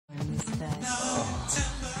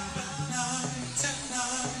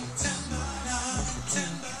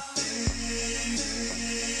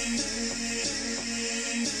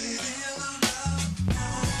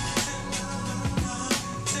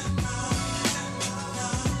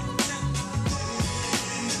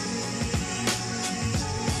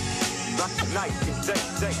Once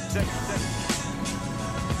again,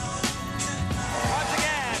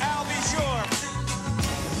 I'll be sure.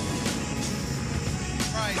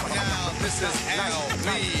 Right now, this is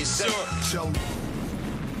L.B. Sure.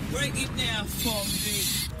 Break it down for me.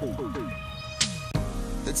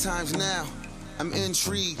 The time's now. I'm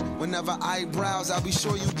intrigued. Whenever I browse, I'll be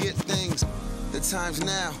sure you get things. The time's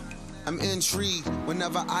now. I'm intrigued.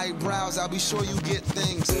 Whenever I browse, I'll be sure you get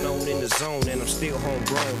things. Known in the zone and I'm still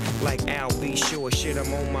homegrown. Like Al B. Sure, shit,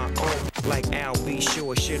 I'm on my own. Like Al B.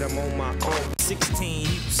 Sure, shit, I'm on my own. 16, you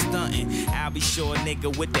stuntin'. I'll be sure,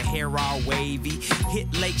 nigga, with the hair all wavy.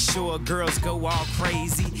 Hit Lake Shore, girls go all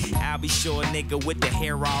crazy. I'll be sure, nigga, with the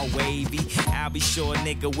hair all wavy. I'll be sure,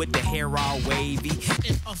 nigga, with the hair all wavy.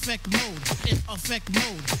 In effect mode, in effect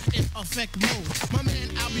mode, in effect mode. My man,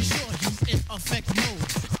 I'll be sure he's in effect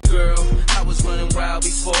mode. Girl, I was running wild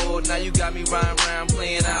before. Now you got me riding around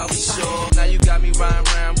playing I'll be sure. Now you got me riding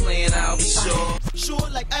around playing I'll be sure. Sure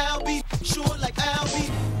like I'll be, sure like I'll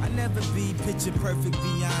be. I never be picture perfect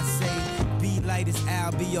Beyonce. Be light as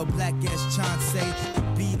Al, be your black ass Chauncey.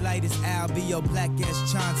 Be light as Al, be your black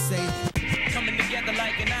ass Chauncey. Coming together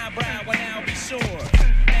like an eyebrow when I'll be sure.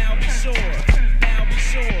 I'll be sure. I'll be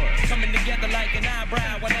sure. Coming together like an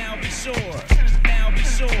eyebrow when I'll be sure. I'll be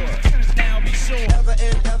sure. I'll be sure.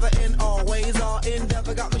 Ever and always, all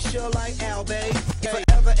endeavor got me sure like Al Bay.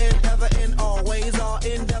 Forever and always, all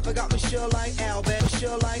endeavor got me sure like Al Bay.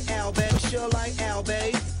 Sure like Al Bay. Sure like Al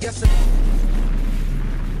Bay. Yes.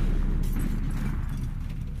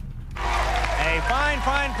 A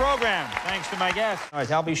fine program, thanks to my guest. All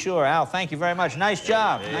right, I'll be sure. Al, thank you very much. Nice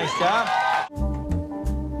job. Nice job.